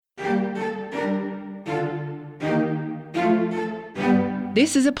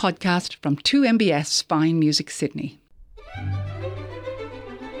This is a podcast from 2MBS Fine Music Sydney.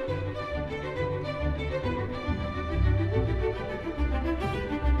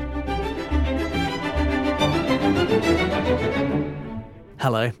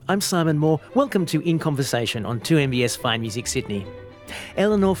 Hello, I'm Simon Moore. Welcome to In Conversation on 2MBS Fine Music Sydney.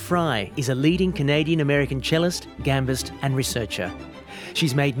 Elinor Frey is a leading Canadian-American cellist, gambist and researcher.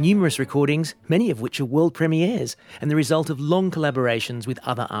 She's made numerous recordings, many of which are world premieres, and the result of long collaborations with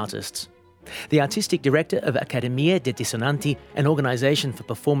other artists. The artistic director of Accademia de Dissonanti, an organisation for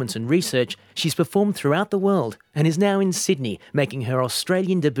performance and research, she's performed throughout the world and is now in Sydney, making her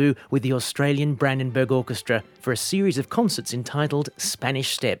Australian debut with the Australian Brandenburg Orchestra for a series of concerts entitled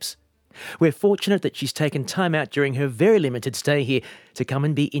Spanish Steps. We're fortunate that she's taken time out during her very limited stay here to come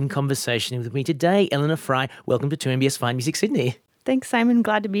and be in conversation with me today. Elinor Frey, welcome to 2MBS Fine Music Sydney. Thanks, Simon.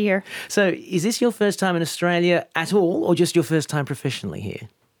 Glad to be here. So, is this your first time in Australia at all, or just your first time professionally here?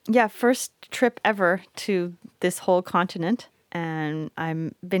 Yeah, first trip ever to this whole continent. And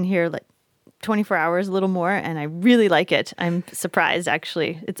I've been here like 24 hours, a little more, and I really like it. I'm surprised,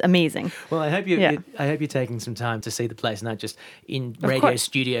 actually. It's amazing. Well, I hope you're taking some time to see the place, not just in radio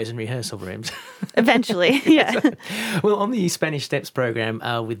studios and rehearsal rooms. Eventually, yeah. Well, on the Spanish Steps program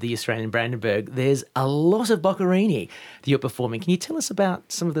with the Australian Brandenburg, there's a lot of Boccherini that you're performing. Can you tell us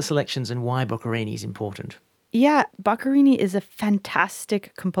about some of the selections and why Boccherini is important? Yeah, Boccherini is a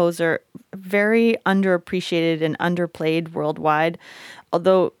fantastic composer, very underappreciated and underplayed worldwide,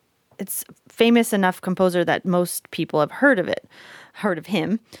 although it's famous enough composer that most people have heard of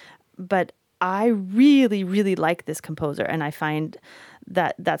him. But I really, really like this composer, and I find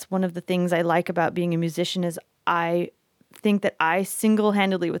that that's one of the things I like about being a musician is I think that I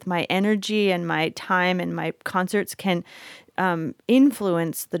single-handedly, with my energy and my time and my concerts, can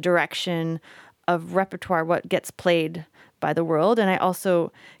influence the direction of repertoire, what gets played by the world. And I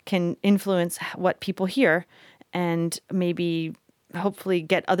also can influence what people hear and maybe hopefully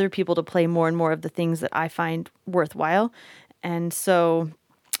get other people to play more and more of the things that I find worthwhile. And so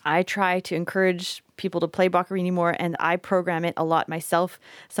I try to encourage people to play Boccherini more, and I program it a lot myself.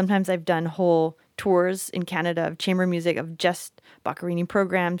 Sometimes I've done whole tours in Canada of chamber music of just Boccherini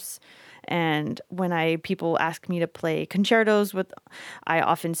programs. And when people ask me to play concertos I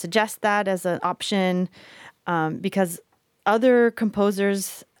often suggest that as an option because other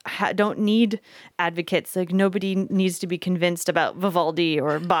composers don't need advocates. Like nobody needs to be convinced about Vivaldi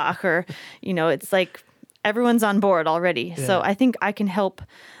or Bach or, it's like everyone's on board already. Yeah. So I think I can help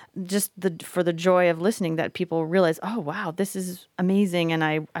just for the joy of listening that people realize, oh, wow, this is amazing. And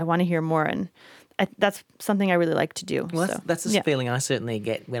I want to hear more. And that's something I really like to do. Well, that's the feeling I certainly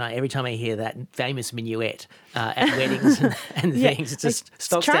get every time I hear that famous minuet at weddings and things. It's just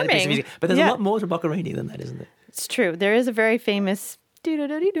stock standard piece of music. But there's a lot more to Boccherini than that, isn't there? It's true. There is a very famous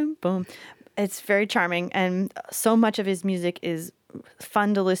boom. It's very charming, and so much of his music is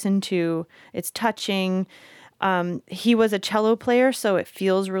fun to listen to. It's touching. He was a cello player, so it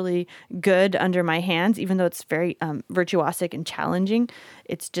feels really good under my hands, even though it's very virtuosic and challenging.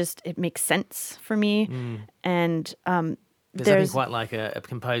 It makes sense for me. And there's nothing quite like a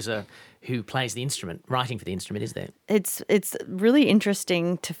composer who plays the instrument, writing for the instrument, is there? It's really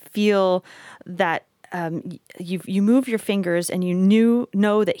interesting to feel that you move your fingers and you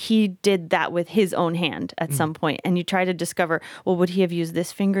know that he did that with his own hand at some point, and you try to discover, well, would he have used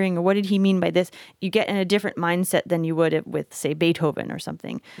this fingering, or what did he mean by this? You get in a different mindset than you would with, say, Beethoven or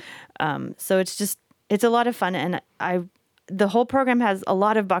something. So it's a lot of fun, and the whole program has a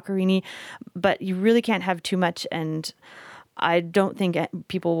lot of Boccherini, but you really can't have too much, and I don't think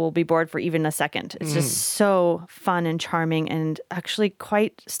people will be bored for even a second. It's just so fun and charming and actually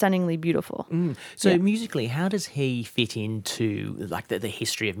quite stunningly beautiful. So musically, how does he fit into like the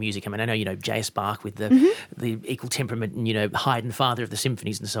history of music? I mean, I know, J.S. Bach with the equal temperament and, Haydn, father of the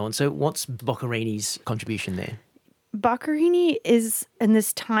symphonies and so on. So what's Boccherini's contribution there? Boccherini is in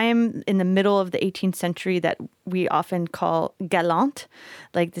this time in the middle of the 18th century that we often call galant,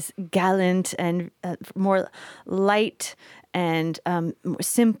 like this gallant and more light and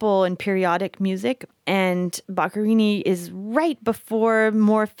simple and periodic music. And Boccherini is right before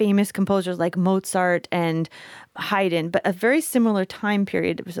more famous composers like Mozart and Haydn, but a very similar time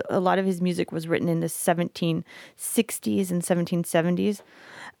period. A lot of his music was written in the 1760s and 1770s,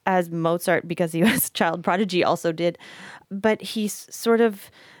 as Mozart, because he was a child prodigy, also did. But he sort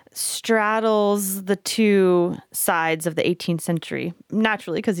of straddles the two sides of the 18th century,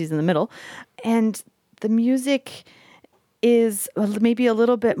 naturally, because he's in the middle. And the music is maybe a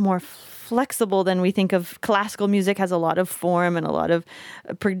little bit more flexible than we think of. Classical music has a lot of form and a lot of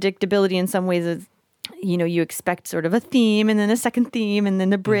predictability in some ways. you expect sort of a theme and then a second theme and then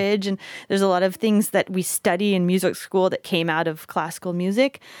the bridge. And there's a lot of things that we study in music school that came out of classical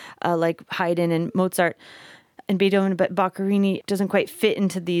music, like Haydn and Mozart and Beethoven, but Boccherini doesn't quite fit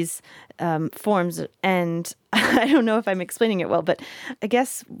into these forms. And I don't know if I'm explaining it well, but I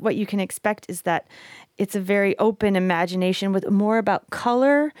guess what you can expect is that it's a very open imagination with more about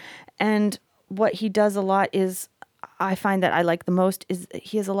color. And what he does a lot is, I find that I like the most, is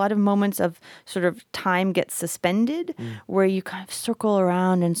he has a lot of moments of sort of time gets suspended where you kind of circle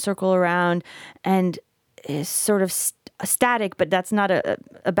around and is sort of static, but that's not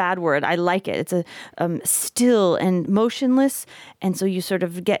a bad word. I like it. It's a still and motionless. And so you sort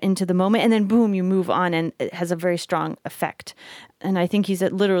of get into the moment and then boom, you move on, and it has a very strong effect. And I think he's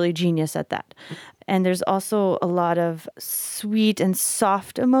literally genius at that. And there's also a lot of sweet and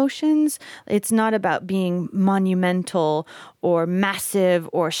soft emotions. It's not about being monumental or massive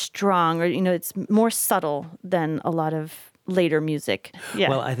or strong, or, it's more subtle than a lot of later music. Yeah.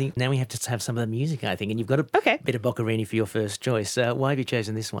 Well, I think now we have to have some of the music, I think. And you've got a bit of Boccherini for your first choice. Why have you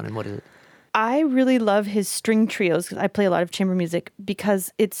chosen this one, and what is it? I really love his string trios. I play a lot of chamber music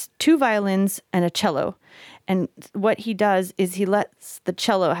because it's 2 violins and a cello. And what he does is he lets the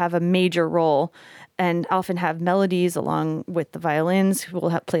cello have a major role and often have melodies along with the violins who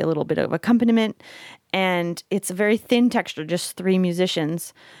will play a little bit of accompaniment. And it's a very thin texture, just 3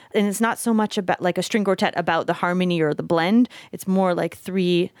 musicians. And it's not so much about like a string quartet about the harmony or the blend. It's more like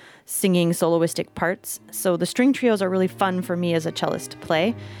 3 singing soloistic parts. So the string trios are really fun for me as a cellist to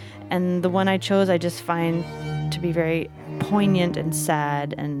play. And the one I chose, I just find to be very poignant and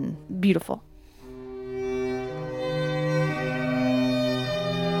sad and beautiful.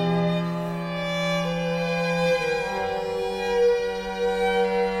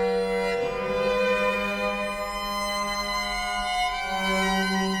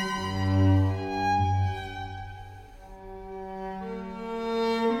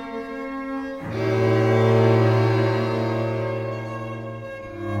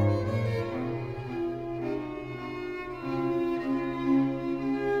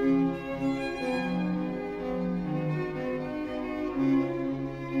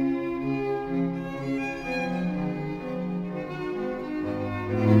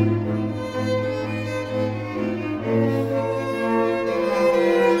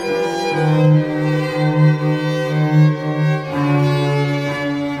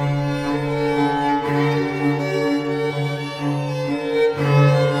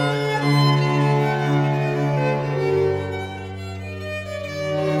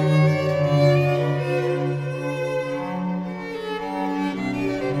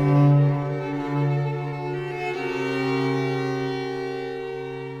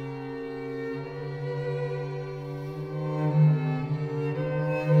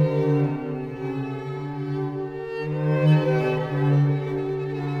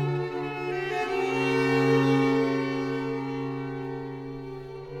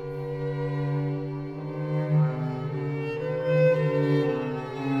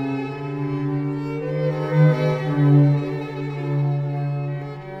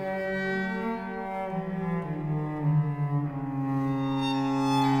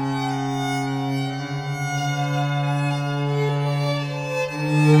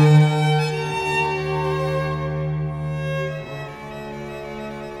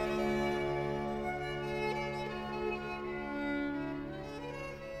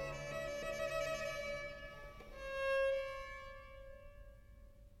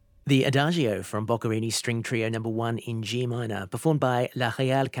 The Adagio from Boccherini's String Trio No. 1 in G minor, performed by La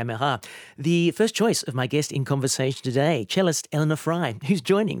Real Camera. The first choice of my guest in conversation today, cellist Elinor Frey, who's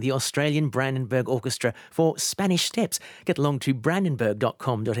joining the Australian Brandenburg Orchestra for Spanish Steps. Get along to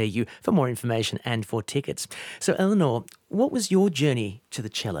brandenburg.com.au for more information and for tickets. So, Elinor, what was your journey to the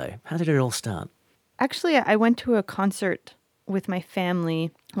cello? How did it all start? Actually, I went to a concert with my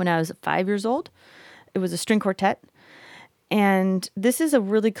family when I was 5 years old. It was a string quartet. And this is a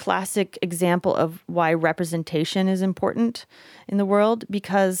really classic example of why representation is important in the world,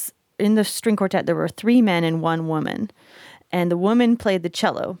 because in the string quartet, there were 3 men and 1 woman. And the woman played the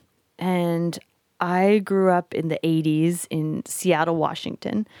cello. And I grew up in the 80s in Seattle,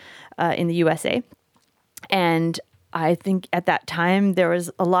 Washington, in the USA. And I think at that time, there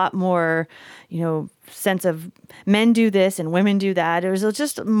was a lot more, sense of men do this and women do that. It was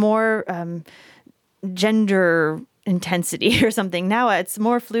just more gender intensity or something. Now it's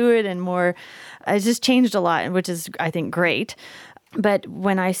more fluid and more, it's just changed a lot, which is, I think, great. But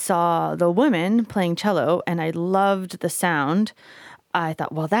when I saw the women playing cello and I loved the sound, I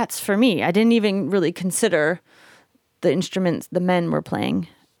thought, well, that's for me. I didn't even really consider the instruments the men were playing.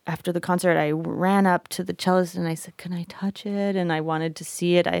 after the concert, I ran up to the cellist and I said, "Can I touch it?" And I wanted to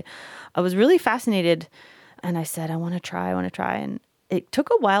see it. I was really fascinated, and I said, I want to try. And it took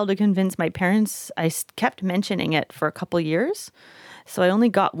a while to convince my parents. I kept mentioning it for a couple years. So I only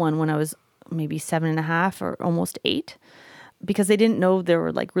got one when I was maybe 7.5 or almost 8, because they didn't know there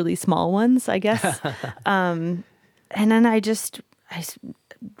were like really small ones, I guess. And then I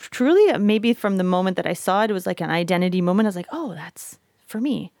truly, maybe from the moment that I saw it, it was like an identity moment. I was like, oh, that's for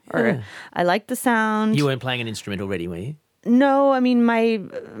me. Or I like the sound. You weren't playing an instrument already, were you? No, I mean,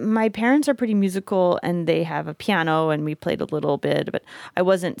 my parents are pretty musical, and they have a piano, and we played a little bit, but I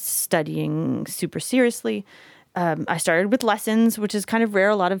wasn't studying super seriously. I started with lessons, which is kind of rare.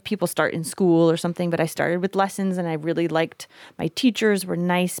 A lot of people start in school or something, but I started with lessons, and I really liked my teachers were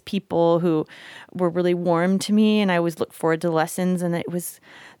nice people who were really warm to me, and I always looked forward to lessons, and that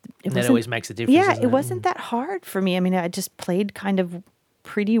always makes a difference. Yeah, it wasn't that hard for me. I mean, I just played kind of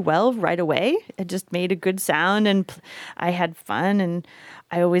pretty well right away. It just made a good sound, and I had fun, and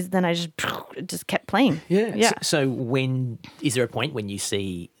I just kept playing. Yeah. So is there a point when you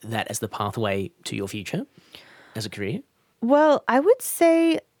see that as the pathway to your future as a career? Well, I would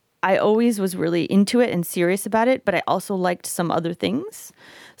say I always was really into it and serious about it, but I also liked some other things.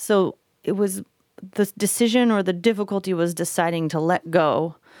 So it was the decision, or the difficulty was deciding to let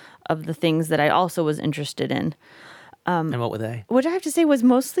go of the things that I also was interested in. And what were they? What I have to say was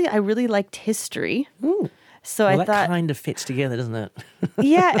mostly I really liked history. Ooh. So Well, I that thought, kind of fits together, doesn't it?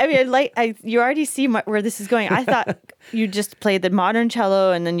 yeah, I mean, you already see where this is going. I thought you just play the modern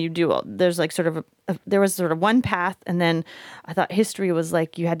cello, and then you do. There's like sort of there was sort of one path, and then I thought history was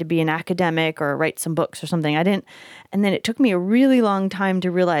like you had to be an academic or write some books or something. I didn't, and then it took me a really long time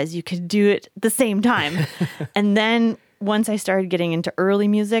to realize you could do it at the same time. And then once I started getting into early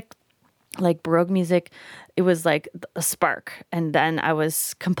music, like Baroque music, it was like a spark, and then I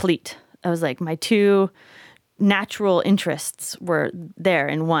was complete. I was like, my two natural interests were there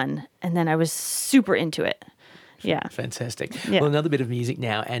in one, and then I was super into it. Yeah. Fantastic. Yeah. Well, another bit of music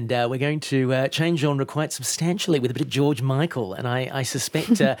now, and we're going to change genre quite substantially with a bit of George Michael, and I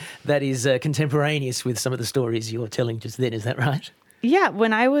suspect that is contemporaneous with some of the stories you're telling just then. Is that right? Yeah.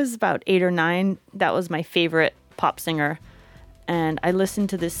 When I was about 8 or 9, that was my favorite pop singer, and I listened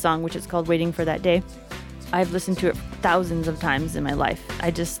to this song, which is called Waiting for That Day. I've listened to it thousands of times in my life. I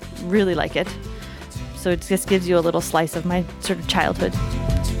just really like it. So it just gives you a little slice of my sort of childhood.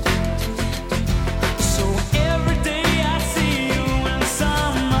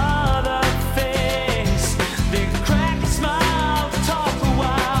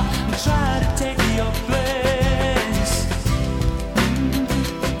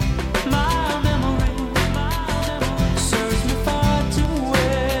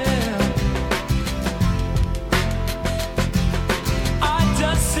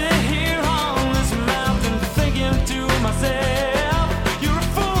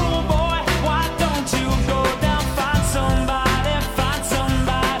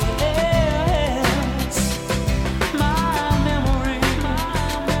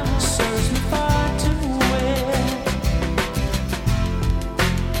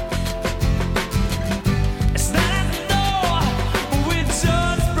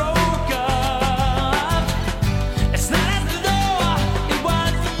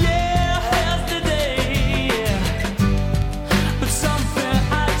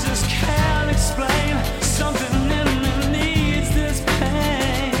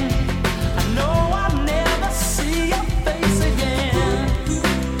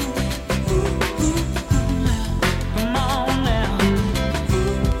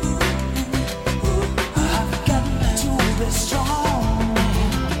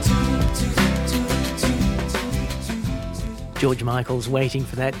 George Michael's Waiting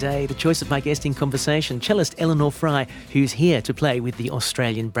for That Day, the choice of my guest in conversation, cellist Elinor Frey, who's here to play with the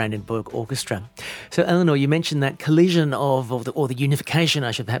Australian Brandenburg Orchestra. So, Elinor, you mentioned that collision or the unification,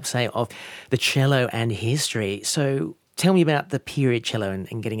 I should perhaps say, of the cello and history. So tell me about the period cello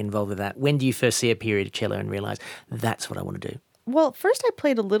and getting involved with that. When do you first see a period cello and realise that's what I want to do? Well, first I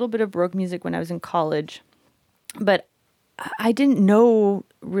played a little bit of Baroque music when I was in college, but I didn't know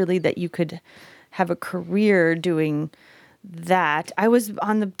really that you could have a career doing that. I was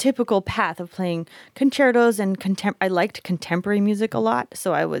on the typical path of playing concertos and I liked contemporary music a lot,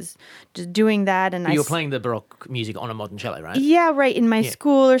 so I was just doing that. And you were playing the Baroque music on a modern cello, right? Yeah, right, in my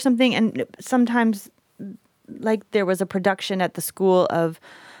school or something. And sometimes, like, there was a production at the school of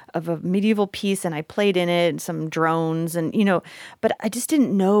a medieval piece, and I played in it, and some drones, and but I just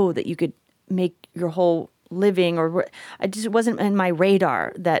didn't know that you could make your whole living, or I just wasn't in my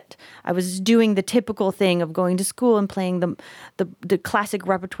radar that I was doing the typical thing of going to school and playing the classic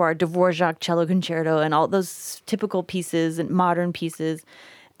repertoire, Dvorak cello concerto, and all those typical pieces and modern pieces.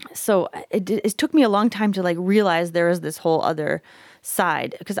 So it took me a long time to like realize there is this whole other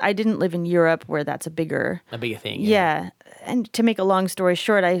side, because I didn't live in Europe where that's a bigger thing. Yeah. And to make a long story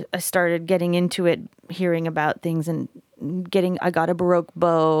short, I started getting into it, hearing about things, and I got a Baroque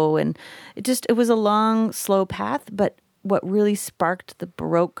bow, and it was a long, slow path. But what really sparked the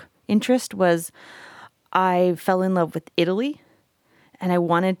Baroque interest was I fell in love with Italy, and I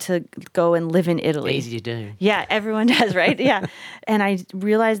wanted to go and live in Italy. Easy to do. Yeah, everyone does, right? Yeah. And I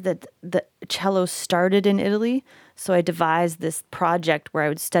realized that the cello started in Italy, so I devised this project where I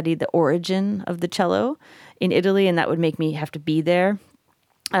would study the origin of the cello in Italy, and that would make me have to be there.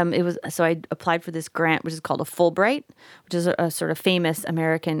 So I applied for this grant, which is called a Fulbright, which is a sort of famous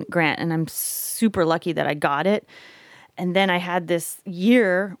American grant, and I'm super lucky that I got it. And then I had this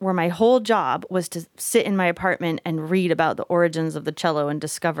year where my whole job was to sit in my apartment and read about the origins of the cello and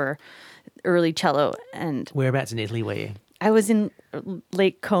discover early cello. And whereabouts in Italy were you? I was in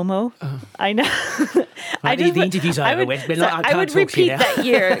Lake Como. Oh. I know. The interview's over. I would repeat that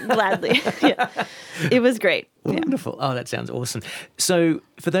year gladly. Yeah. It was great. Wonderful. Yeah. Oh, that sounds awesome. So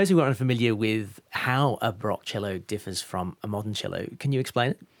for those who are unfamiliar with how a Baroque cello differs from a modern cello, can you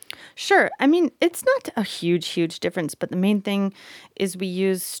explain it? Sure. I mean, it's not a huge difference, but the main thing is we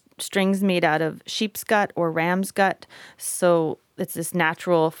use strings made out of sheep's gut or ram's gut. So it's this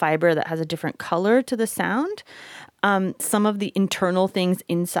natural fiber that has a different color to the sound. Some of the internal things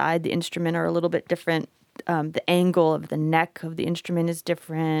inside the instrument are a little bit different. The angle of the neck of the instrument is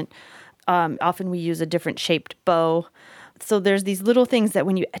different. Often we use a different shaped bow. So there's these little things that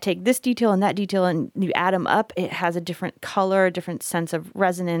when you take this detail and that detail and you add them up, it has a different color, a different sense of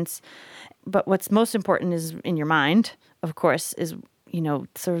resonance. But what's most important is in your mind, of course, is,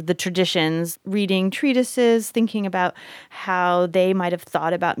 sort of the traditions, reading treatises, thinking about how they might have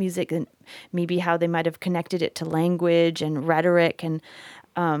thought about music and maybe how they might have connected it to language and rhetoric, and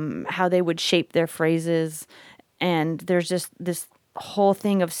how they would shape their phrases. And there's just this whole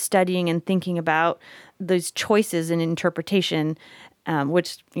thing of studying and thinking about those choices in interpretation,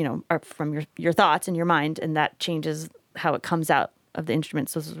 which, are from your thoughts and your mind, and that changes how it comes out of the instrument.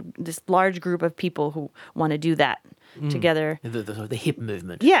 So this large group of people who want to do that together. The hip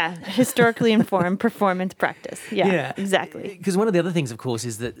movement. Yeah, historically informed performance practice. Yeah, exactly. Because one of the other things, of course,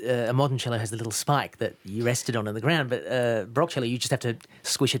 is that a modern cello has the little spike that you rested on the ground, but Baroque cello, you just have to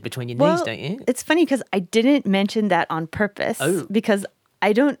squish it between your knees, don't you? It's funny because I didn't mention that on purpose, because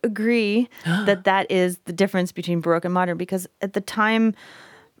I don't agree that is the difference between Baroque and modern, because at the time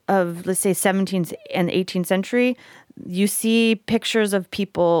of, let's say, 17th and 18th century, you see pictures of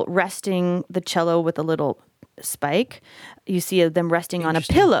people resting the cello with a little spike. You see them resting on a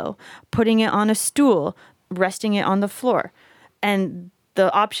pillow, putting it on a stool, resting it on the floor. And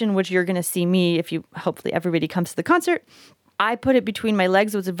the option, which you're going to see me, hopefully everybody comes to the concert, I put it between my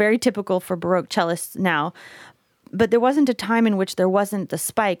legs, which is very typical for Baroque cellists now. But there wasn't a time in which there wasn't the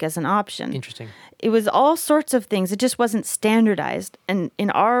spike as an option. Interesting. It was all sorts of things. It just wasn't standardized. And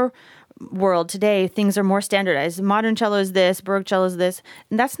in our world today, things are more standardized. Modern cello is this, Baroque cello is this.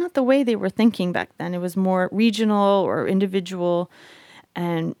 And that's not the way they were thinking back then. It was more regional or individual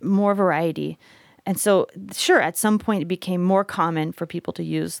and more variety. And so, sure, at some point it became more common for people to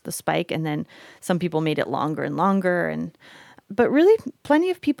use the spike, and then some people made it longer and longer. But really,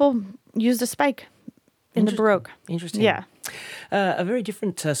 plenty of people used a spike in the Baroque. Interesting. Yeah. A very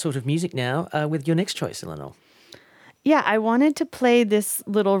different sort of music now with your next choice, Elinor. Yeah, I wanted to play this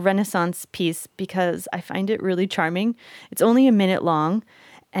little Renaissance piece because I find it really charming. It's only a minute long,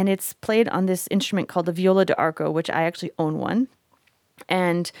 and it's played on this instrument called the viola d'arco, which I actually own one.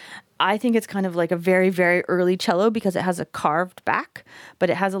 And I think it's kind of like a very, very early cello because it has a carved back,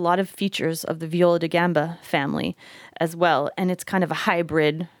 but it has a lot of features of the viola da gamba family as well. And it's kind of a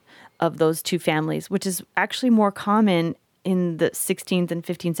hybrid of those two families, which is actually more common in the 16th and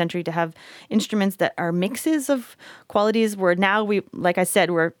 15th century to have instruments that are mixes of qualities, where now we, like I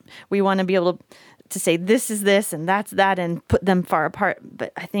said, we want to be able to say this is this and that's that and put them far apart.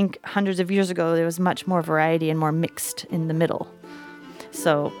 But I think hundreds of years ago, there was much more variety and more mixed in the middle.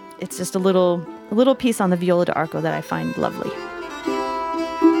 So it's just a little piece on the viola d'arco that I find lovely.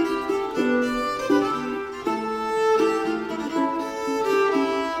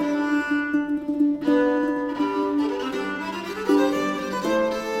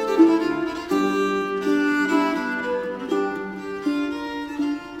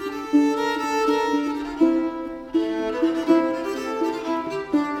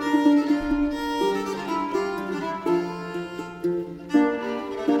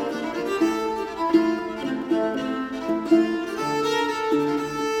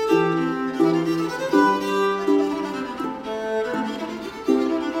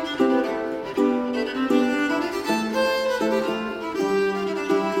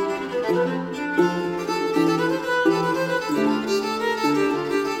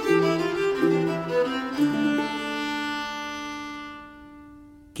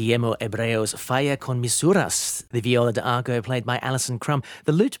 Guillermo Hebreo's Falla con Misuras, the viola d'arco played by Alison Crum,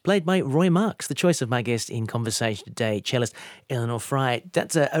 the lute played by Roy Marks, the choice of my guest in conversation today, cellist Elinor Frey.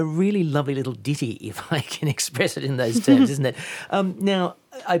 That's a really lovely little ditty, if I can express it in those terms, isn't it? Now,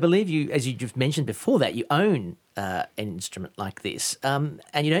 I believe you, as you've mentioned before that, you own an instrument like this, and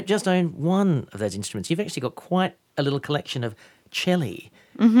you don't just own one of those instruments. You've actually got quite a little collection of celli.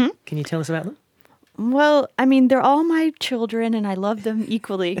 Mm-hmm. Can you tell us about them? Well, I mean, they're all my children and I love them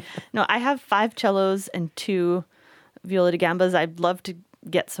equally. No, I have 5 cellos and 2 viola da gambas. I'd love to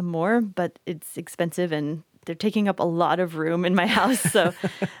get some more, but it's expensive and they're taking up a lot of room in my house. So,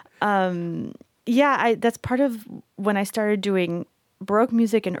 that's part of when I started doing Baroque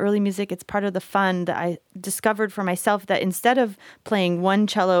music and early music. It's part of the fun that I discovered for myself, that instead of playing one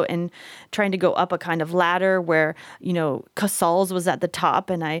cello and trying to go up a kind of ladder where, Casals was at the top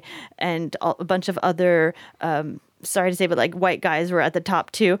and a bunch of other, sorry to say, but like white guys were at the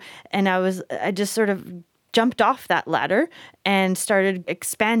top too. And I just sort of jumped off that ladder and started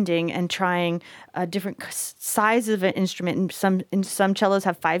expanding and trying different sizes of an instrument. And some cellos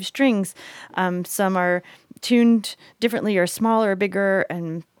have 5 strings. Some are tuned differently or smaller or bigger.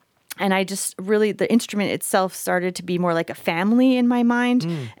 And I just really, the instrument itself started to be more like a family in my mind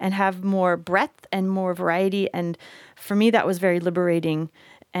and have more breadth and more variety. And for me, that was very liberating.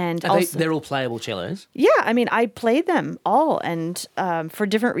 And also, they're all playable cellos? Yeah, I mean, I played them all and for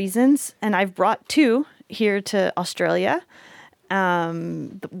different reasons. And I've brought 2 here to Australia.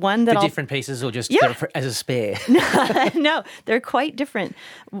 The one that for different pieces or just as a spare? No, they're quite different.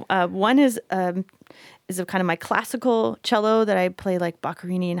 One is a kind of my classical cello that I play like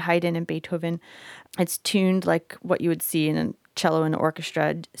Boccherini and Haydn and Beethoven. It's tuned like what you would see in a cello in an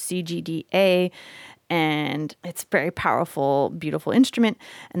orchestra, C, G, D, A. And it's a very powerful, beautiful instrument.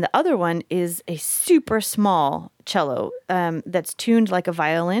 And the other one is a super small cello that's tuned like a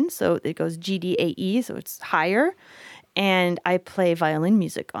violin. So it goes G, D, A, E, so it's higher. And I play violin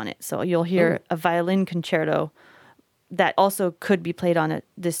music on it. So you'll hear a violin concerto that also could be played on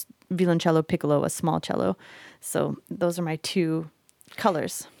this violoncello piccolo, a small cello. So those are my 2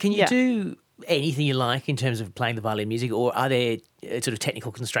 colors. Can you do anything you like in terms of playing the violin music, or are there sort of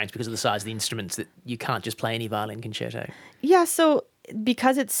technical constraints because of the size of the instruments that you can't just play any violin concerto? Yeah, so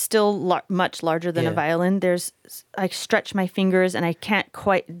because it's still much larger than a violin, I stretch my fingers and I can't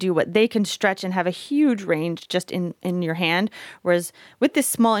quite do what they can stretch and have a huge range just in your hand. Whereas with this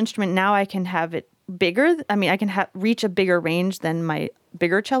small instrument, now I can have it bigger. I mean, I can reach a bigger range than my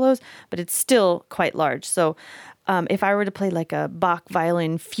bigger cellos, but it's still quite large. So if I were to play like a Bach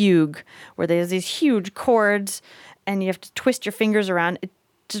violin fugue where there's these huge chords and you have to twist your fingers around, it's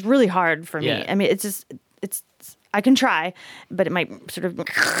just really hard for me. I mean, it's I can try, but it might sort of,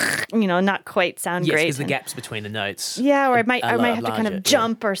 not quite sound great. Yes, because the gaps between the notes. Yeah, or I might have to kind of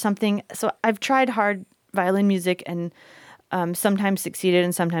jump or something. So I've tried hard violin music and sometimes succeeded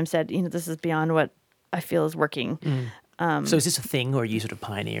and sometimes said, this is beyond what I feel is working. So is this a thing, or are you sort of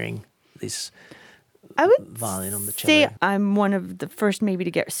pioneering this I would violin on the cello? say I'm one of the first maybe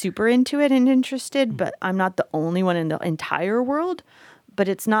to get super into it and interested, but I'm not the only one in the entire world. But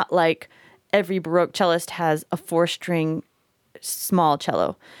it's not like every Baroque cellist has a 4-string small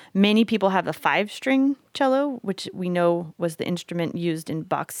cello. Many people have a 5-string cello, which we know was the instrument used in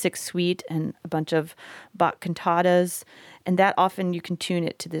Bach's 6th Suite and a bunch of Bach cantatas. And that often you can tune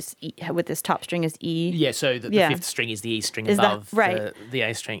it to this E, with this top string as E. Yeah, so the 5th string is the E string above the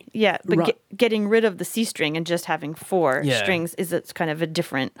A string. Yeah, but getting rid of the C string and just having 4 strings is kind of a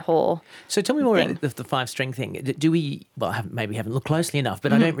different whole So tell me more about the 5-string thing. Do we, maybe haven't looked closely enough,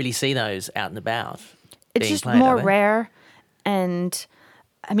 but I don't really see those out and about. It's just more rare. And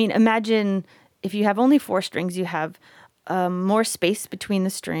I mean, imagine if you have only 4 strings, you have more space between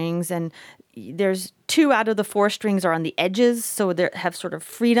the strings, and there's 2 out of the 4 strings are on the edges, so they have sort of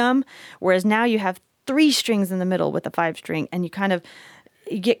freedom. Whereas now you have 3 strings in the middle with a 5-string, and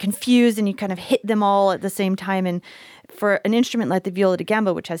you get confused and you kind of hit them all at the same time. And for an instrument like the viola da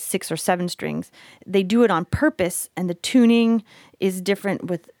gamba, which has 6 or 7 strings, they do it on purpose, and the tuning is different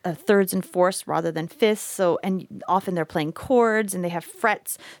with thirds and fourths rather than fifths. So, and often they're playing chords and they have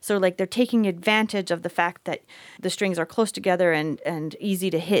frets. So like they're taking advantage of the fact that the strings are close together and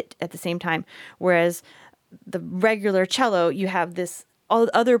easy to hit at the same time. Whereas the regular cello, you have this all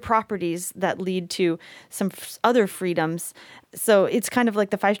other properties that lead to some other freedoms. So it's kind of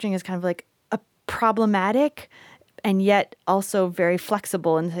like the 5-string is kind of like a problematic and yet also very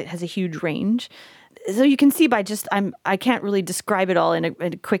flexible and it has a huge range. So you can see by I can't really describe it all in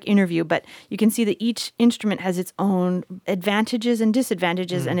a quick interview, but you can see that each instrument has its own advantages and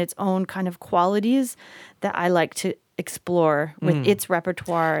disadvantages and its own kind of qualities that I like to explore with its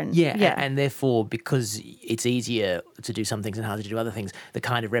repertoire. And and therefore, because it's easier to do some things and harder to do other things, the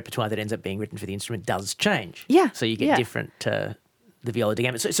kind of repertoire that ends up being written for the instrument does change. Yeah. So you get different the viola da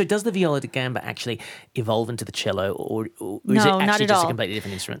gamba. So does the viola da gamba actually evolve into the cello, or is it No, not actually at just all. a completely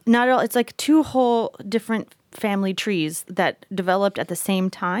different instrument? Not at all. It's like two whole different family trees that developed at the same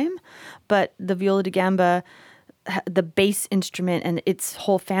time, but the viola da gamba, the bass instrument and its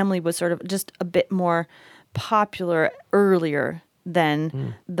whole family was sort of just a bit more popular earlier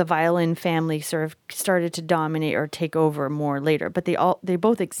than the violin family sort of started to dominate or take over more later. But they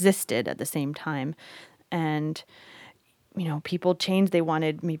both existed at the same time, and people changed. They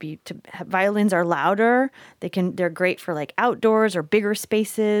wanted maybe to have, violins are louder. They're great for like outdoors or bigger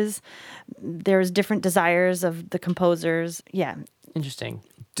spaces. There's different desires of the composers. Yeah. Interesting.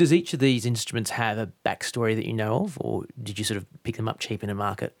 Does each of these instruments have a backstory that you know of, or did you sort of pick them up cheap in a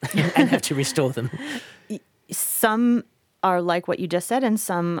market and have to restore them? Some are like what you just said, and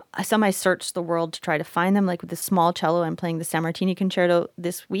some I searched the world to try to find them. Like with the small cello, I'm playing the San Martini Concerto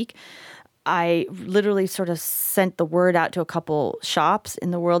this week. I literally sort of sent the word out to a couple shops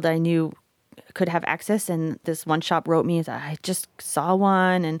in the world that I knew could have access, and this one shop wrote me, I just saw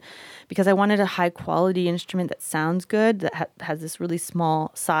one, and because I wanted a high quality instrument that sounds good, that has this really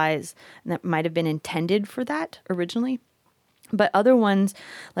small size, and that might have been intended for that originally. But other ones,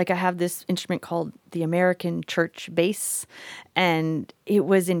 like I have this instrument called the American Church Bass, and it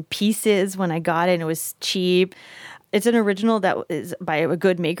was in pieces when I got it, and it was cheap. It's an original that is by a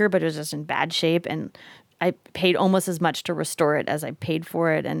good maker, but it was just in bad shape, and I paid almost as much to restore it as I paid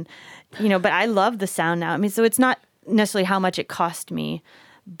for it. And, but I love the sound now. I mean, so it's not necessarily how much it cost me,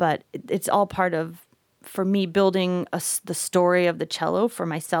 but it's all part of, for me, building the story of the cello for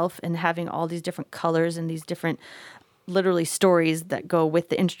myself and having all these different colors and these different literally stories that go with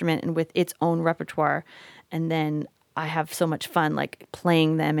the instrument and with its own repertoire. And then I have so much fun like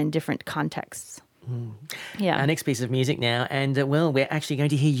playing them in different contexts. Yeah. Our next piece of music now, and we're actually going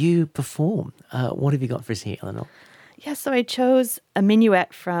to hear you perform. What have you got for us here, Elinor? Yeah, so I chose a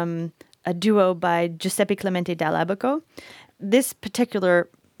minuet from a duo by Giuseppe Clemente Dall'Abaco. This particular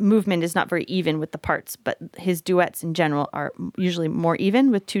movement is not very even with the parts, but his duets in general are usually more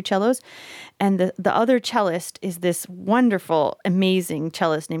even with two cellos. And the other cellist is this wonderful, amazing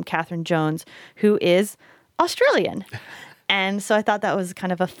cellist named Catherine Jones, who is Australian. And so I thought that was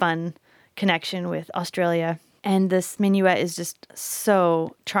kind of a fun connection with Australia. And this minuet is just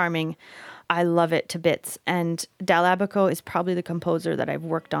so charming. I love it to bits. And Dall'Abaco is probably the composer that I've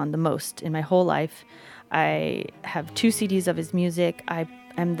worked on the most in my whole life. I have 2 CDs of his music. I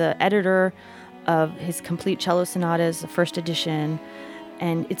am the editor of his complete cello sonatas, the first edition.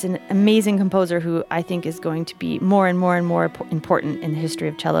 And it's an amazing composer who I think is going to be more and more and more important in the history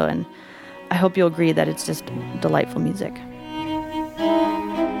of cello. And I hope you'll agree that it's just delightful music.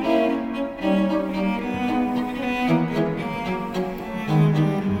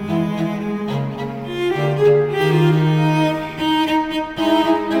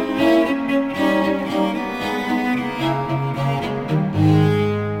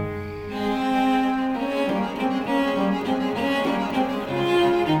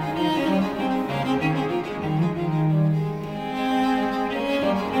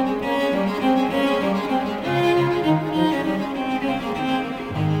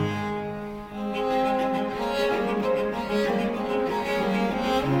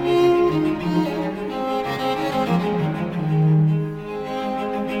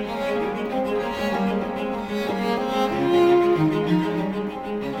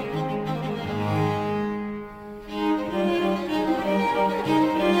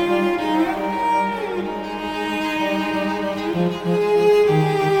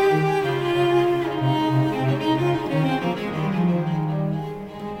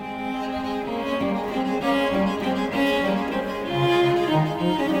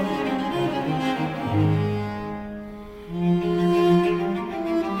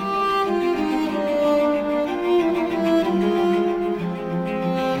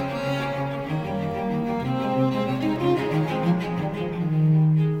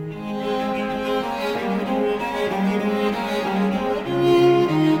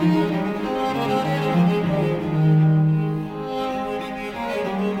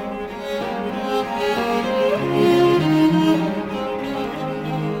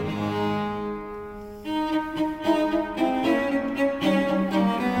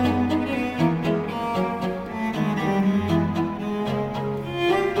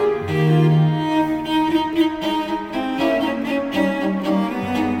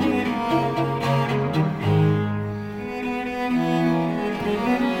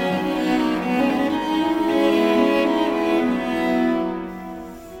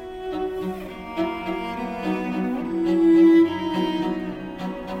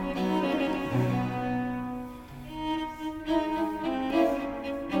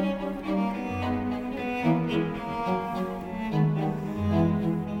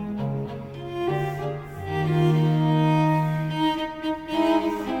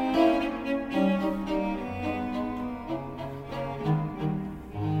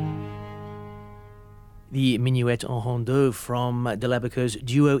 The Minuet en Rondeau from Dall'Abaco's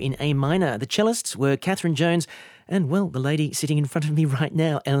duo in A minor. The cellists were Catherine Jones and, well, the lady sitting in front of me right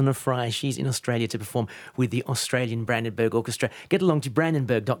now, Elinor Frey. She's in Australia to perform with the Australian Brandenburg Orchestra. Get along to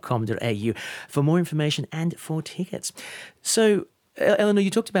brandenburg.com.au for more information and for tickets. So, Elinor, you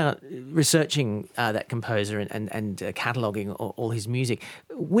talked about researching that composer and cataloguing all his music.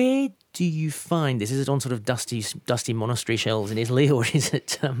 Where do you find this? Is it on sort of dusty monastery shelves in Italy, or is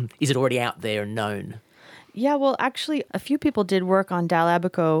it already out there and known? Yeah, well, actually, a few people did work on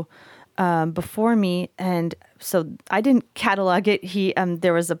Dall'Abaco before me, and so I didn't catalog it.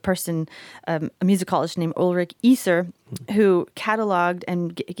 There was a person, a musicologist named Ulrich Iser, who cataloged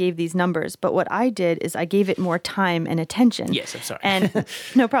and gave these numbers. But what I did is I gave it more time and attention. Yes, I'm sorry. And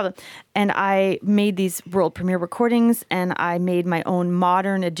no problem. And I made these world premiere recordings, and I made my own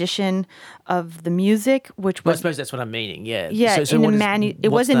modern edition of the music, which was... I suppose that's what I'm meaning, yeah. Yeah,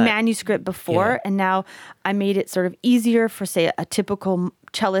 it was in manuscript before, Yeah. and now I made it sort of easier for, say, a typical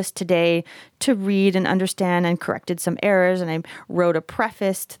cellist today to read and understand, and corrected some errors, and I wrote a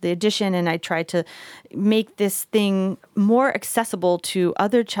preface to the edition, and I tried to make this thing more accessible to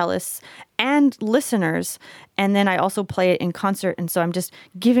other cellists and listeners. And then I also play it in concert, and so I'm just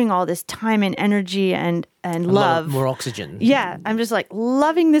giving all this time and energy and love. More oxygen. Yeah, I'm just like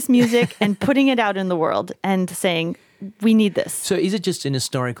loving this music and putting it out in the world and saying, we need this. So is it just an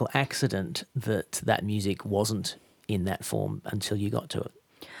historical accident that music wasn't in that form until you got to it?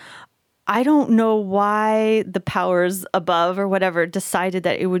 I don't know why the powers above or whatever decided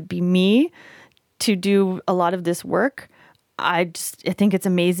that it would be me to do a lot of this work. I think it's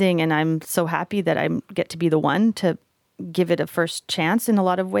amazing, and I'm so happy that I get to be the one to give it a first chance in a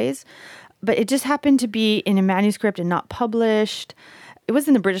lot of ways. But it just happened to be in a manuscript and not published. It was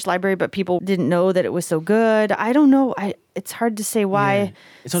in the British Library, but people didn't know that it was so good. I don't know. It's hard to say why. Yeah.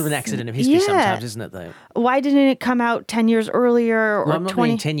 It's sort of an accident of history sometimes, isn't it, though? Why didn't it come out 10 years earlier or well, I'm not 20?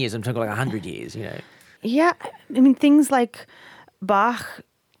 meaning 10 years. I'm talking like 100 years, you know. Yeah. I mean, things like Bach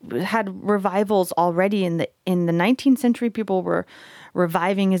had revivals already in the 19th century. People were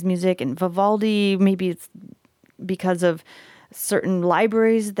reviving his music, and Vivaldi, maybe it's because of certain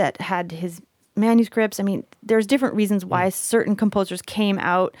libraries that had his manuscripts. I mean, there's different reasons why certain composers came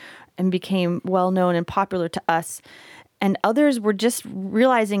out and became well-known and popular to us. And others were just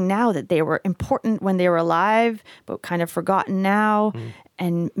realizing now that they were important when they were alive, but kind of forgotten now.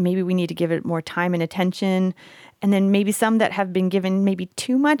 And maybe we need to give it more time and attention. And then maybe some that have been given maybe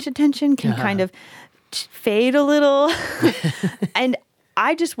too much attention can kind of fade a little. And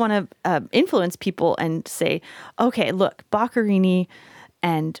I just want to influence people and say, okay, look, Boccherini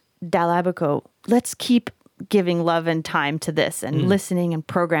and Dall'Abaco, let's keep giving love and time to this, and listening and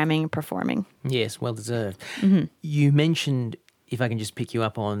programming and performing. Yes, well deserved. You mentioned, if I can just pick you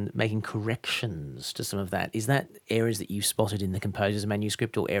up on making corrections to some of that, is that errors that you spotted in the composer's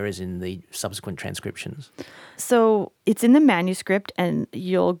manuscript or errors in the subsequent transcriptions? So it's in the manuscript, and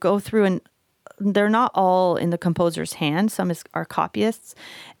you'll go through, and they're not all in the composer's hand. Some are copyists,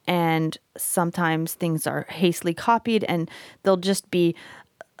 and sometimes things are hastily copied, and they'll just be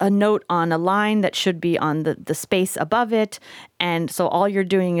a note on a line that should be on the space above it. And so all you're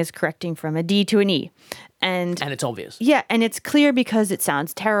doing is correcting from a D to an E. And it's obvious. Yeah, and it's clear because it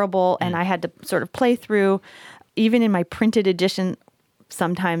sounds terrible. And I had to sort of play through. Even in my printed edition,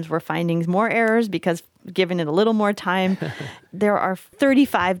 sometimes we're finding more errors because given it a little more time. There are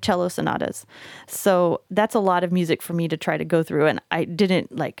 35 cello sonatas. So that's a lot of music for me to try to go through. And I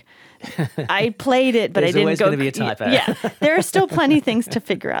didn't I played it, but I didn't go. There's always going to be a typo. Yeah, there are still plenty of things to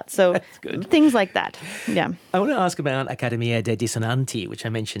figure out. So things like that. Yeah. I want to ask about Accademia de Dissonanti, which I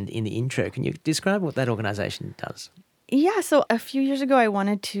mentioned in the intro. Can you describe what that organisation does? Yeah, so a few years ago, I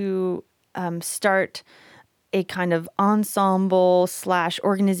wanted to start a kind of ensemble /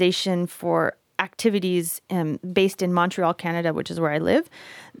 organization for activities based in Montreal, Canada, which is where I live,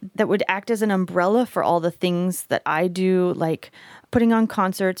 that would act as an umbrella for all the things that I do, like putting on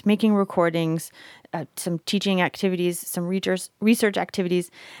concerts, making recordings, some teaching activities, some research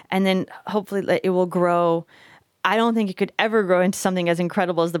activities, and then hopefully it will grow. I don't think it could ever grow into something as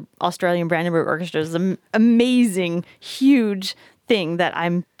incredible as the Australian Brandenburg Orchestra. It's an amazing, huge thing that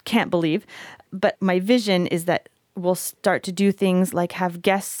I can't believe. But my vision is that we'll start to do things like have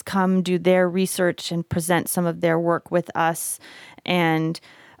guests come do their research and present some of their work with us. And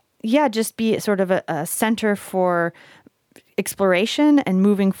yeah, just be sort of a center for exploration and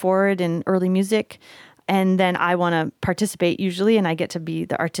moving forward in early music. And then I want to participate usually, and I get to be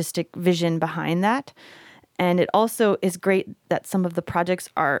the artistic vision behind that. And it also is great that some of the projects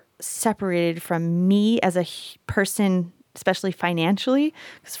are separated from me as a person, especially financially,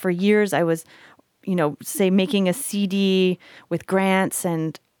 because for years I was say making a CD with grants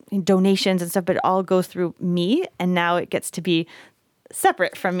and donations and stuff, but it all goes through me. And now it gets to be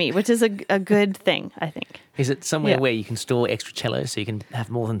separate from me, which is a good thing, I think. Is it somewhere where you can store extra cellos so you can have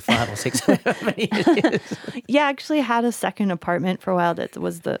more than 5 or 6? Yeah, I actually had a second apartment for a while that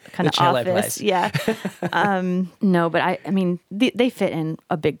was the kind of cello office. place. Yeah. No, but I mean, they fit in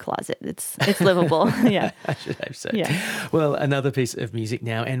a big closet. It's livable. Yeah. I should hope so. Yeah. Well, another piece of music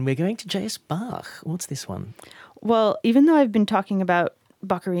now, and we're going to J.S. Bach. What's this one? Well, even though I've been talking about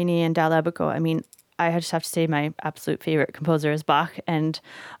Boccherini and Dall'Abaco, I mean, I just have to say my absolute favorite composer is Bach, and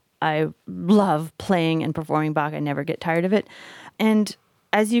I love playing and performing Bach. I never get tired of it. And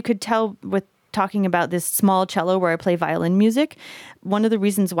as you could tell with talking about this small cello where I play violin music, one of the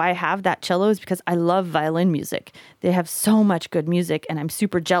reasons why I have that cello is because I love violin music. They have so much good music, and I'm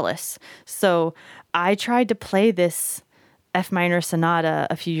super jealous. So I tried to play this F minor sonata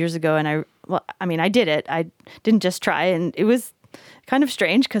a few years ago, and I did it. I didn't just try, and it was kind of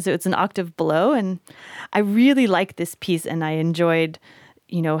strange because it's an octave below, and I really liked this piece, and I enjoyed,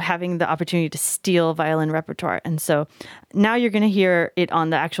 having the opportunity to steal violin repertoire. And so now you're going to hear it on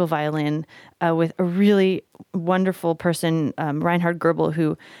the actual violin with a really wonderful person, Reinhard Goebel,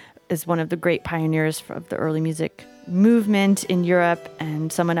 who is one of the great pioneers of the early music movement in Europe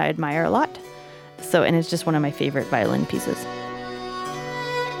and someone I admire a lot. And it's just one of my favorite violin pieces.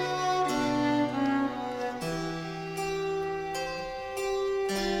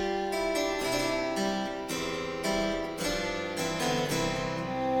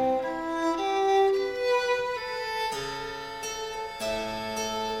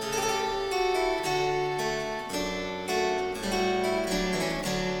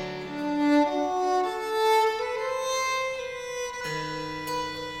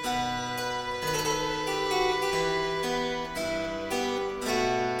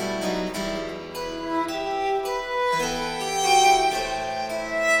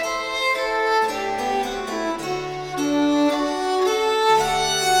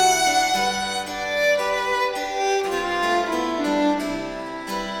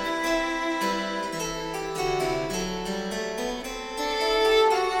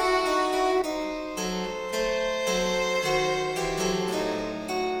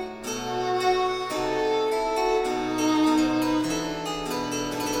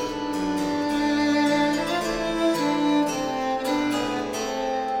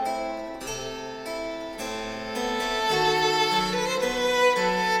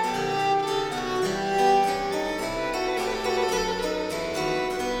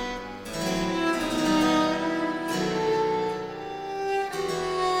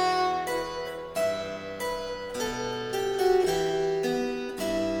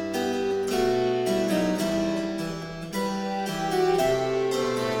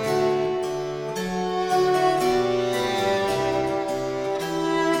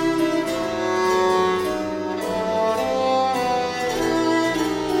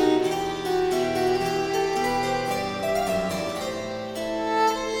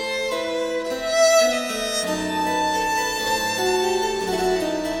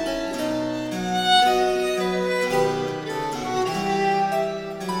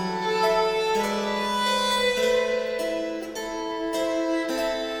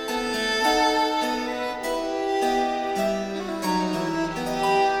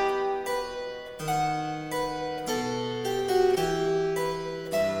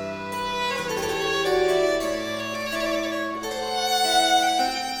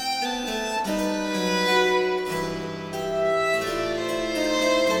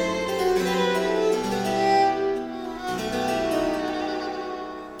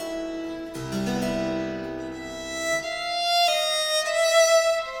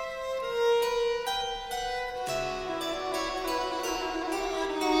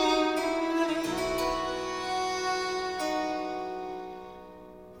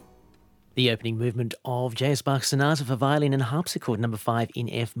 The opening movement of J.S. Bach's Sonata for Violin and Harpsichord, number 5 in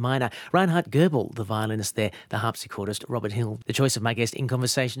F minor. Reinhard Goebel, the violinist there, the harpsichordist, Robert Hill. The choice of my guest in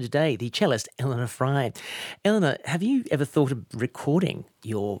conversation today, the cellist, Elinor Frey. Elinor, have you ever thought of recording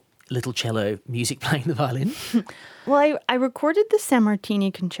your little cello music playing the violin? Well, I recorded the San Martini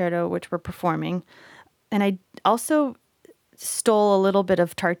concerto, which we're performing, and I also stole a little bit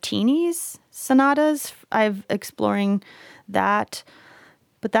of Tartini's sonatas. I'm exploring that.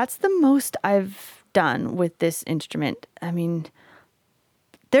 But that's the most I've done with this instrument. I mean,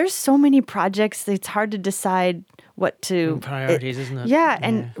 there's so many projects, it's hard to decide what to... Priorities, isn't it? Yeah,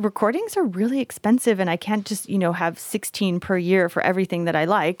 and recordings are really expensive, and I can't just, have 16 per year for everything that I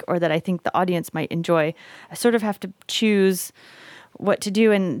like or that I think the audience might enjoy. I sort of have to choose what to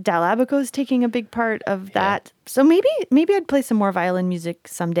do. And Dall'Abaco is taking a big part of that. So maybe I'd play some more violin music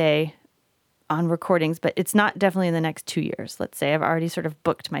someday on recordings, but it's not definitely in the next 2 years. Let's say I've already sort of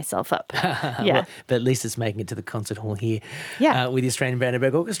booked myself up. Well, but at least it's making it to the concert hall here with the Australian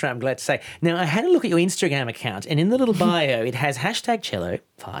Brandenburg Orchestra, I'm glad to say. Now, I had a look at your Instagram account, and in the little bio, it has #cello,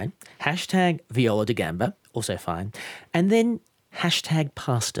 fine, #viola da gamba, also fine, and then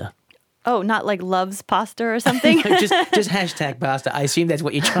 #pasta. Oh, not like loves pasta or something? No, just #pasta. I assume that's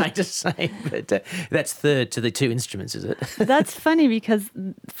what you're trying to say, but that's third to the two instruments, is it? That's funny because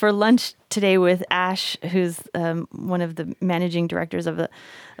for lunch today with Ash, who's one of the managing directors of the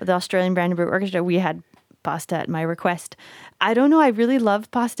Australian Brandenburg Orchestra, we had pasta at my request. I don't know. I really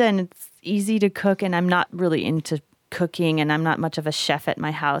love pasta and it's easy to cook, and I'm not really into cooking, and I'm not much of a chef at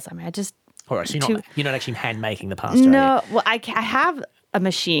my house. I mean, I just... All right, so you're not actually hand making the pasta, No, well, I have a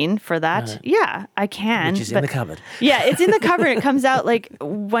machine for that. Yeah, I can. Which is in the cupboard. Yeah, it's in the cupboard. It comes out like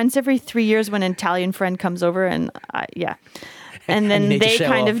once every 3 years when an Italian friend comes over, and and then they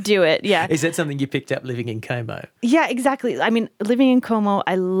kind of do it. Yeah. Is that something you picked up living in Como? Yeah, exactly. I mean, living in Como,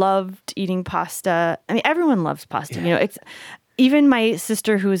 I loved eating pasta. I mean, everyone loves pasta. Yeah. You know, even my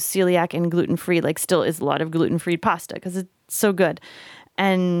sister who is celiac and gluten-free, like still is a lot of gluten-free pasta because it's so good.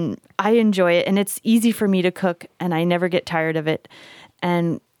 And I enjoy it, and it's easy for me to cook, and I never get tired of it.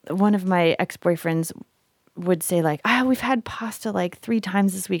 And one of my ex-boyfriends would say like, we've had pasta like 3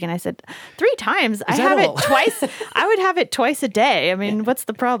 times this week. And I said, 3 times? I have it twice. I would have it twice a day. I mean, what's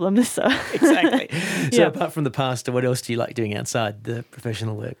the problem? So. Exactly. So apart from the pasta, what else do you like doing outside the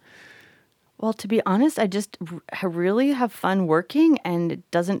professional work? Well, to be honest, I just really have fun working, and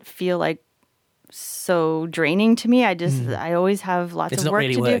it doesn't feel like so draining to me. I always have lots of work to do.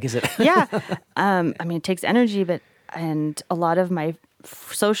 It's not really work, is it? Yeah. I mean, it takes energy, and a lot of my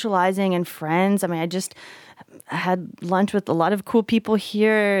socializing and friends. I mean, I just had lunch with a lot of cool people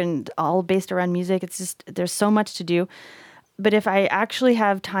here, and all based around music. It's just, there's so much to do. But if I actually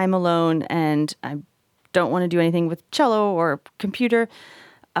have time alone and I don't want to do anything with cello or computer,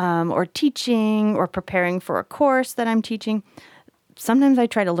 or teaching or preparing for a course that I'm teaching, sometimes I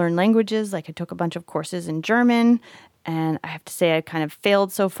try to learn languages. Like I took a bunch of courses in German, and I have to say I kind of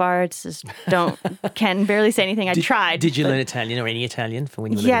failed so far. It's just can barely say anything. I tried. Did you learn Italian or any Italian for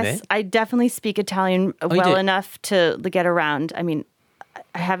when you were living there? Yes, I definitely speak Italian well enough to get around. I mean,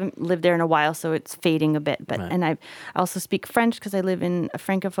 I haven't lived there in a while, so it's fading a bit. But Right. and I also speak French because I live in a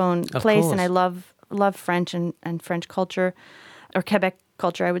francophone place, and I love French and French culture, or Quebec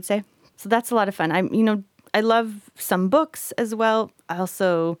culture, I would say. So that's a lot of fun. I love some books as well. I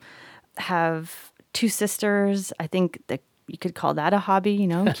also have 2 sisters. I think that you could call that a hobby,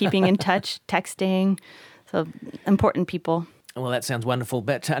 keeping in touch, texting. So important people. Well, that sounds wonderful.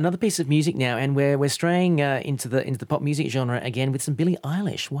 But another piece of music now, and we're straying into the pop music genre again with some Billie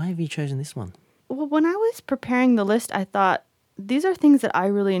Eilish. Why have you chosen this one? Well, when I was preparing the list, I thought these are things that I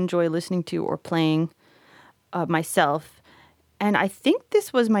really enjoy listening to or playing myself. And I think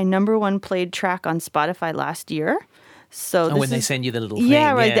this was my #1 played track on Spotify last year. So when they send you the little thing.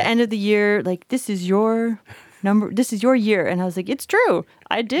 Yeah, right. The end of the year, like, this is your year. And I was like, it's true.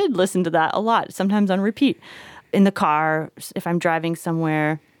 I did listen to that a lot, sometimes on repeat. In the car, if I'm driving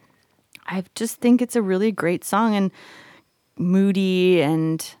somewhere. I just think it's a really great song and moody.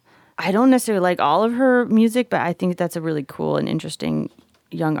 And I don't necessarily like all of her music, but I think that's a really cool and interesting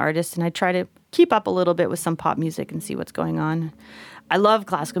young artist. And I try to keep up a little bit with some pop music and see what's going on. I love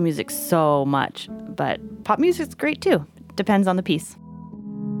classical music so much, but pop music's great too. Depends on the piece.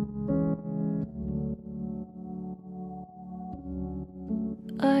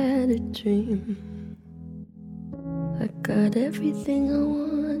 I had a dream. I got everything I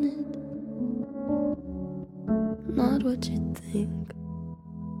wanted. Not what you think.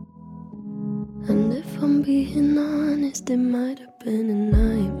 And if I'm being honest, it might have been a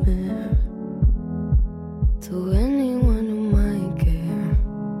nightmare to anyone who might care.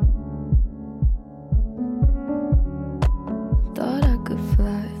 Thought I could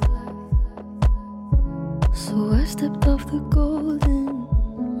fly, so I stepped off the golden.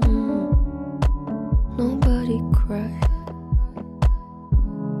 Nobody cried,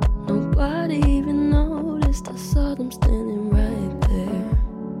 nobody even noticed. I saw them standing right there.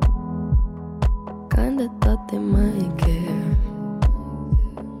 Kinda thought they might care.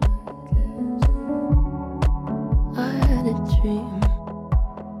 I had a dream.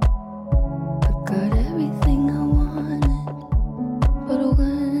 I got everything I wanted, but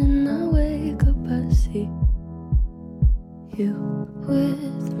when I wake up I see you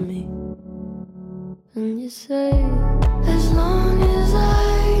with me. And you say, as long as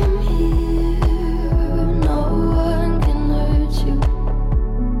I'm here, no one can hurt you.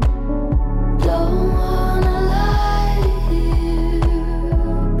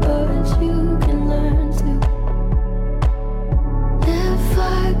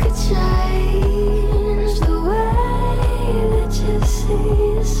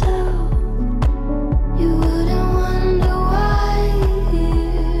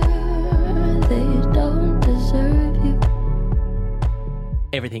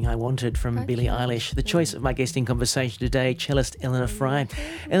 Everything I Wanted from Billie Eilish, the choice of my guest in conversation today, cellist Elinor Frey.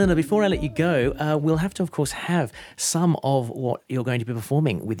 Elinor, before I let you go, we'll have to, of course, have some of what you're going to be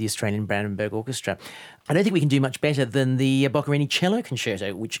performing with the Australian Brandenburg Orchestra. I don't think we can do much better than the Boccherini Cello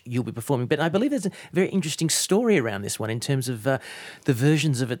Concerto, which you'll be performing, but I believe there's a very interesting story around this one in terms of the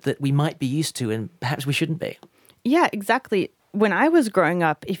versions of it that we might be used to and perhaps we shouldn't be. Yeah, exactly. When I was growing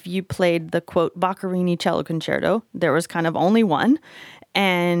up, if you played the, quote, Boccherini Cello Concerto, there was kind of only one,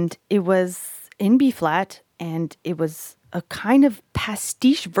 and it was in B-flat, and it was a kind of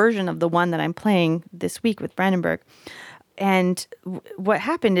pastiche version of the one that I'm playing this week with Brandenburg. And what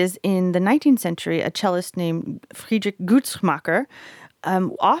happened is in the 19th century, a cellist named Friedrich Gutzmacher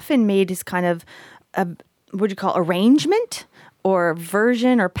often made his kind of, what do you call, arrangement or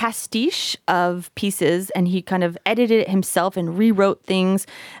version or pastiche of pieces, and he kind of edited it himself and rewrote things.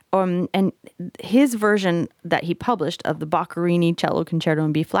 And his version that he published of the Boccherini Cello Concerto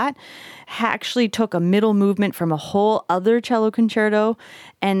in B-flat actually took a middle movement from a whole other cello concerto,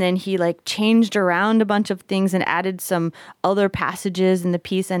 and then he changed around a bunch of things and added some other passages in the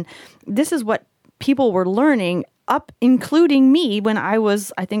piece. And this is what people were learning up, including me, when I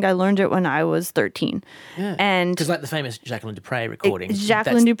think I learned it when I was 13. Yeah. And because the famous Jacqueline Dupre recording.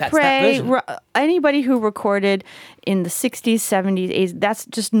 Jacqueline Dupre, anybody who recorded in the 60s, 70s, 80s, that's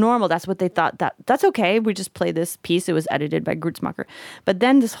just normal. That's what they thought. That's okay. We just play this piece. It was edited by Gutzmacher. But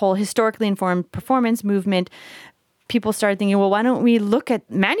then this whole historically informed performance movement, people started thinking, well, why don't we look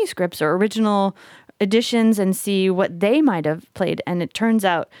at manuscripts or original editions and see what they might have played? And it turns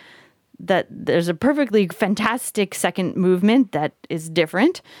out that there's a perfectly fantastic second movement that is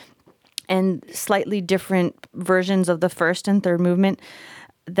different, and slightly different versions of the first and third movement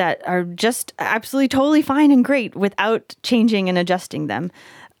that are just absolutely totally fine and great without changing and adjusting them.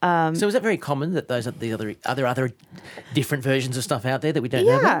 So is that very common that those are the other different versions of stuff out there that we don't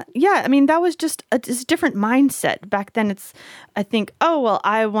know about? Yeah. I mean, that was just a different mindset. Back then I think, oh, well,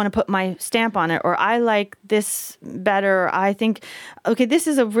 I want to put my stamp on it, or I like this better. I think, okay, this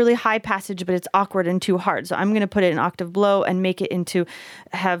is a really high passage, but it's awkward and too hard. So I'm going to put it an octave below and make it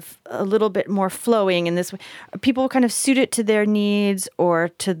have a little bit more flowing in this way. People kind of suit it to their needs or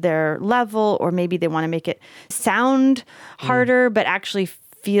to their level, or maybe they want to make it sound harder, but actually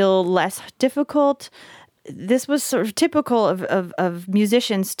feel less difficult. This was sort of typical of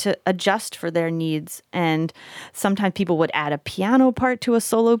musicians to adjust for their needs. And sometimes people would add a piano part to a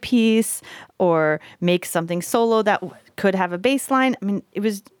solo piece or make something solo that could have a bass line. I mean, it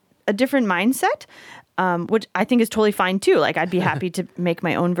was a different mindset, which I think is totally fine too. I'd be happy to make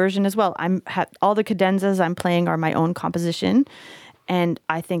my own version as well. All the cadenzas I'm playing are my own composition. And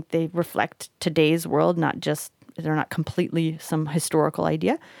I think they reflect today's world, they're not completely some historical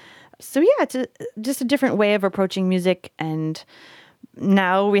idea. So yeah, it's just a different way of approaching music, and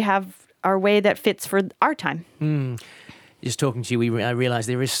now we have our way that fits for our time. Just talking to you, I realise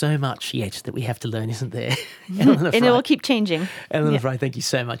there is so much yet that we have to learn, isn't there? And it will keep changing. Elinor Frey, thank you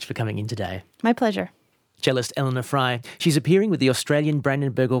so much for coming in today. My pleasure. Cellist Elinor Frey. She's appearing with the Australian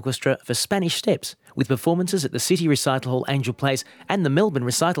Brandenburg Orchestra for Spanish Steps, with performances at the City Recital Hall Angel Place and the Melbourne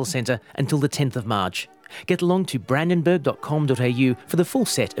Recital Centre until the 10th of March. Get along to brandenburg.com.au for the full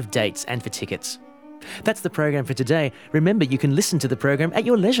set of dates and for tickets. That's the program for today. Remember, you can listen to the program at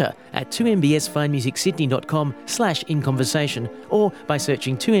your leisure at 2mbsfinemusicsydney.com/inconversation or by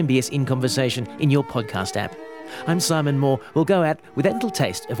searching 2MBS In Conversation in your podcast app. I'm Simon Moore. We'll go out with that little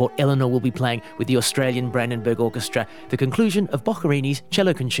taste of what Elinor will be playing with the Australian Brandenburg Orchestra, the conclusion of Boccherini's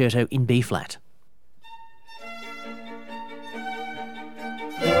Cello Concerto in B-flat.